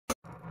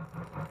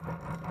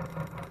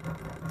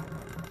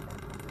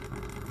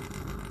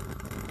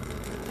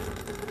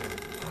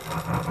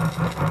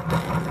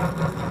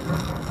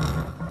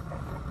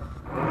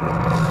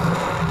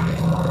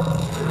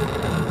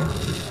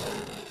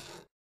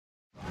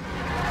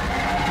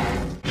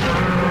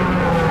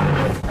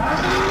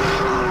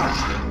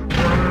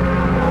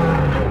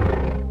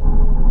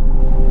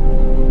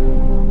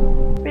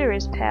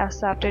Spirits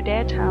pass after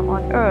their time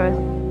on earth.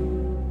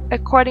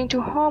 According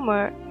to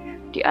Homer,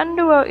 the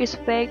underworld is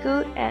vague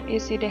and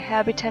is the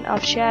habitant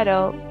of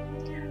shadow.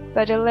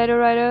 But the later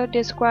writer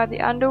described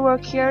the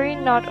underworld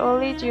carrying not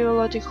only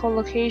geological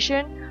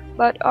location,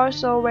 but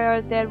also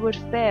where they would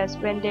face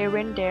when they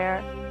went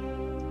there.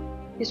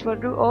 It was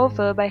ruled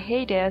over by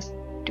Hades,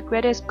 the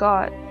greatest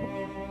god.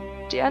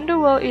 The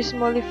underworld is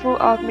mostly full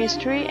of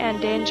mystery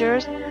and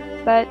dangers,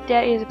 but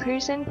there is a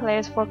present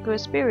place for good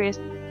spirits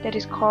that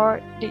is called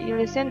the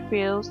Elysian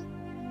Fields.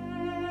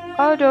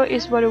 Although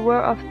it was the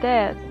world of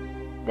death,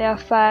 there are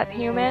 5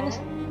 humans,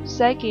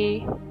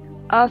 Psyche,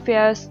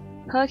 Orpheus,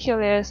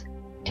 Hercules,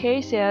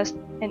 Theseus,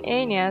 and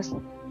Aeneas,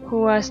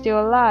 who are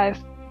still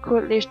alive,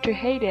 could lead to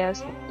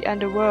Hades, the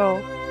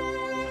underworld.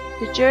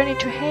 The journey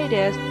to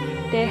Hades,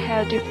 they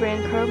have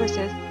different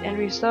purposes and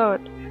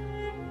results,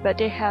 but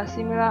they have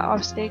similar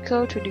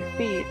obstacles to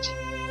defeat.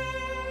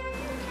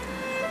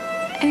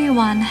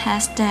 Everyone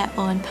has their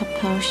own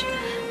purpose,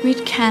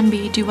 which can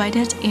be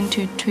divided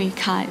into 3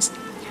 kinds: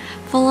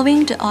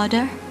 following the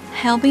order,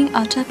 helping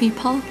other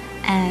people,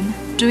 and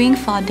doing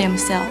for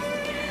themselves.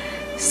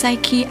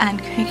 Psyche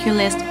and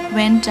Hercules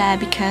went there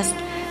because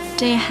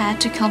they had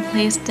to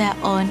complete their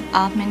own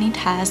of many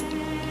tasks.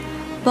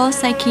 Both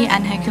Psyche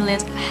and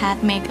Hercules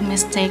had made a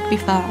mistake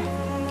before.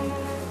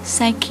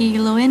 Psyche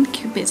ruined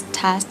Cupid's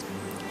task.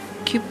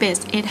 Cupid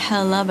is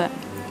her lover,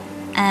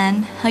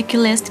 and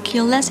Hercules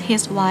killed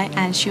his wife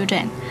and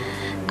children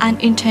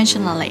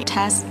unintentionally.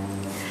 Thus,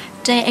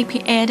 they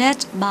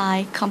expiated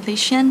by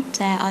completion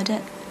their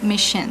other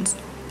missions.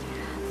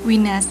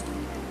 Venus,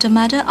 the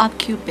mother of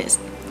Cupid,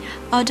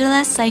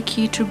 ordered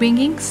Psyche to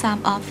bringing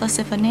some of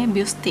Persephone's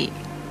beauty,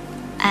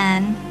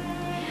 and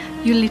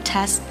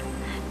Ulysses,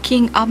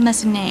 king of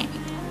Mycenae,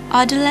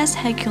 ordered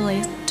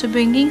Hercules to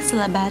bringing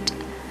Celebes,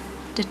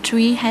 the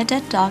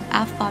 3-headed dog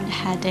up from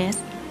Hades.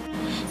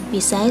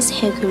 Besides,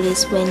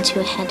 Hercules went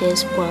to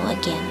Hades' world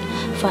again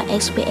for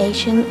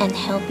expiation and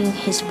helping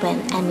his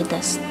friend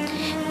Amycus.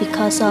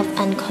 Because of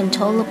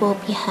uncontrollable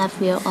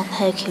behavior of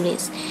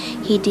Hercules,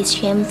 he did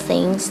shame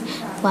things,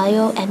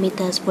 while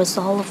Amycus was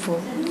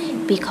sorrowful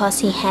because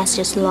he has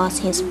just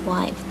lost his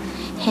wife.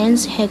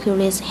 Hence,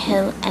 Hercules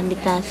helped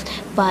Amycus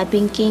by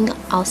bringing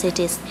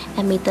Alcides,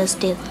 Amycus'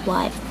 dead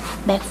wife,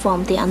 back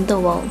from the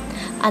underworld.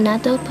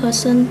 Another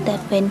person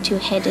that went to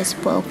Hades'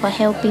 world for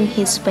helping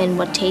his friend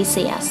was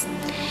Theseus.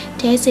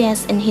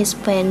 Theseus and his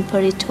friend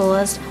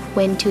Perseus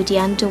went to the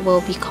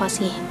underworld because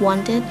he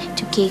wanted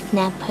to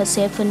kidnap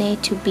Persephone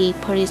to be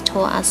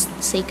Perseus'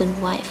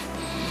 second wife.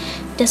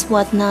 That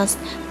was not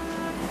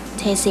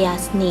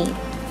Theseus' need.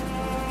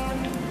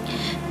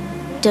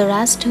 The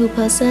last 2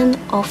 persons,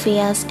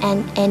 Orpheus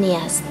and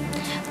Aeneas,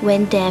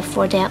 went there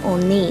for their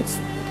own needs.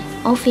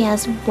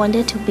 Orpheus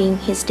wanted to bring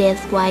his dead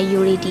wife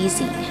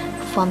Eurydice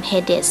from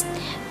Hades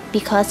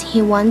because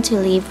he wanted to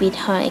live with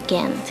her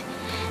again.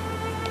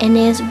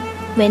 Aeneas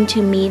went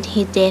to meet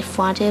his dead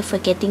father,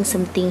 forgetting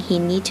something he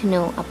needed to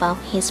know about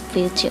his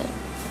future.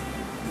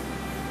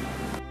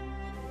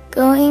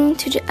 Going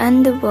to the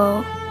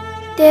underworld,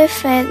 they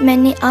faced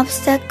many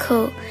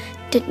obstacles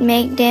that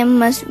make them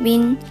must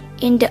win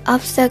in the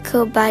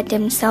obstacle by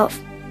themselves.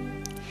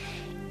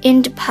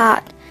 In the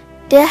past,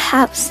 they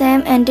have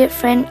same and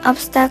different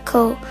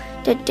obstacles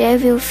that they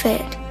will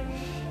face.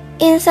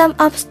 In some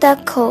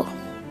obstacles,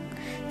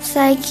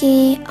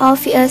 Psyche,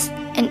 Orpheus,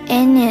 and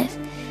Aeneas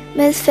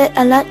must face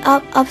a lot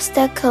of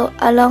obstacles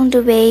along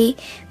the way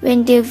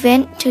when they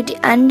went to the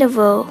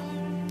underworld.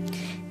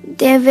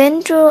 They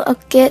went through a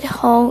great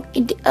hole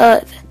in the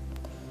earth,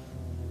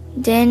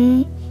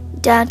 then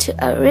down to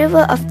a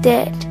river of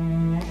death,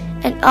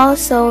 and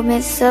also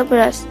met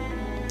Cerberus,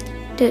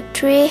 the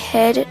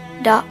 3-headed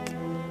dog.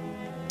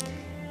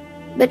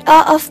 But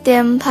all of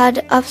them passed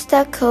the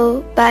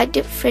obstacle by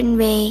different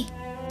ways.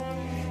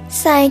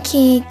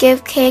 Psyche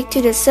gave cake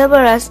to the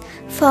Cerberus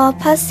for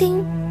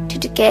passing to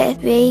the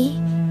gateway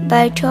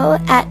by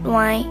throwing at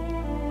wine.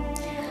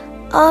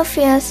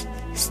 Orpheus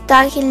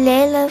stuck his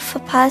ladle for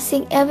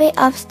passing every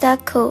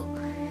obstacle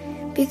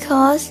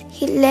because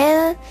his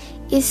ladle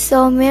is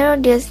so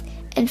melodious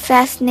and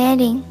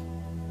fascinating.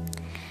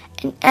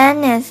 And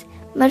Aeneas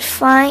must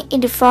find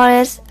in the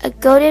forest a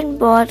golden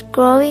ball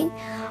growing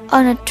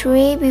on a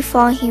tree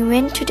before he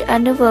went to the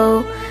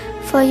underworld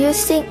for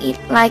using it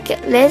like a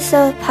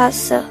laser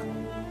puzzle.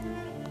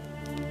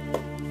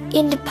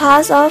 In the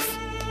past of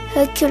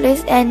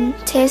Hercules and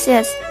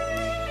Theseus,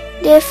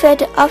 they faced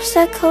the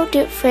obstacle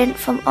different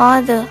from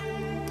others.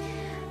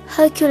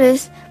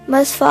 Hercules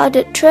must fight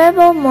the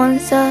terrible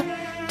monster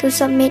to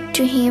submit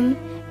to him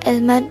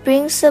and must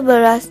bring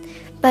Cerberus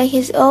by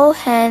his own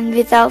hand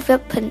without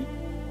weapon.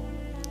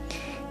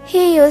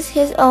 He used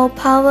his own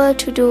power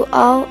to do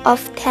all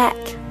of that.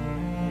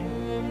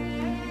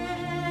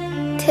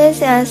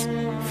 Theseus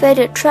where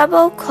the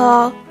trouble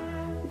called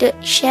the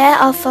chair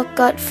of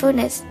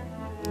forgetfulness.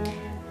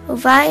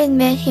 Why it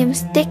made him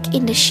stick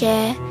in the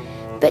chair,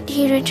 but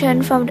he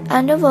returned from the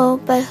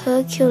underworld by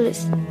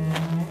Hercules.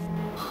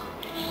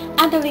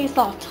 As a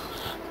result,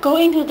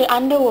 going to the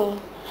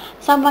underworld,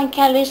 someone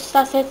can reach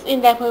success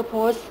in their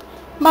purpose,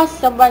 but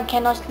someone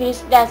cannot reach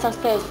their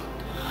success.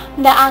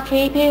 There are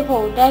three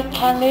people that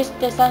can reach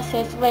the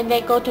success when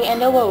they go to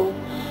underworld.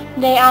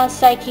 They are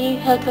Psyche,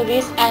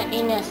 Hercules, and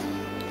Ines.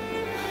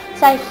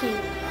 Psyche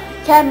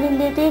can bring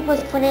beauty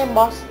Persephone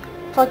box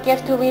for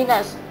gifts to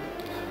Venus.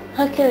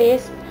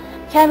 Hercules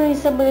can bring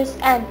Cerberus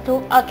and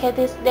took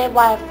Archytas their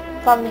wife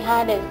from the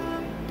Hades.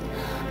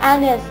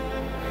 Ines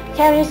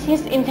carries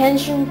his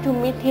intention to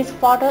meet his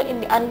father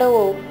in the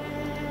underworld.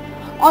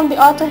 On the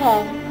other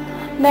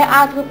hand, there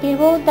are two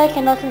people that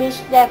cannot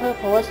reach their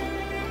purpose.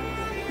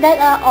 That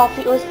are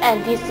Orpheus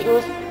and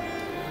Theseus.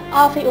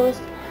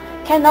 Orpheus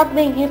cannot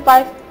bring his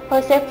wife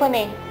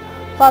Persephone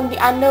from the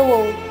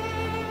underworld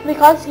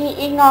because he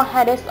ignored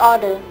Hades'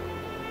 order.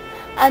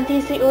 And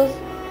Theseus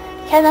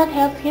cannot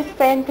help his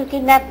friend to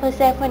kidnap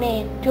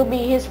Persephone to be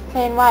his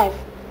friend's wife.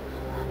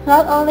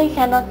 Not only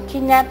cannot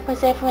kidnap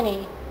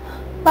Persephone,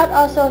 but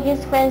also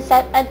his friend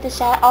sat at the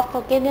chair of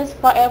forgiveness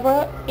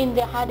forever in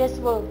the Hades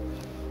world.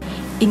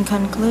 In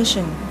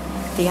conclusion,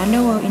 the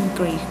underworld in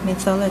Greek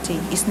mythology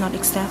is not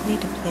exactly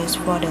the place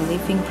for the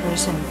living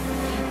person.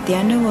 The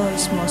underworld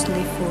is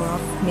mostly full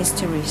of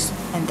mysteries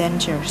and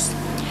dangers,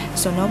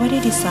 so nobody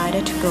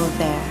decided to go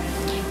there.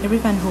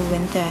 Everyone who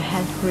went there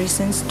had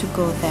reasons to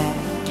go there,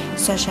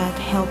 such as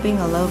helping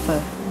a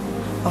lover,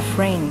 or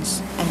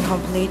friends, and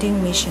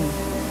completing mission.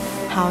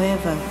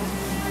 However,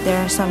 there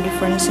are some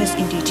differences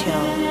in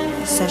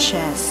detail, such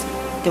as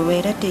the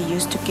way that they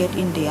used to get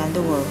in the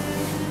underworld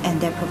and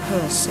their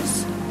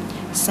purposes.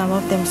 Some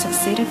of them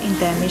succeeded in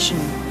their mission.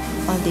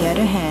 On the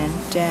other hand,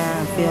 there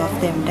are a few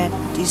of them that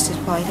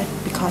disappointed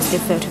because they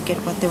failed to get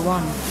what they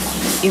want.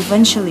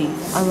 Eventually,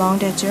 along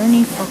their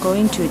journey for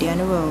going to the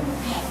underworld,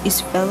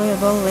 is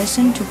valuable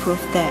lesson to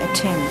prove their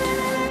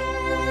attempt.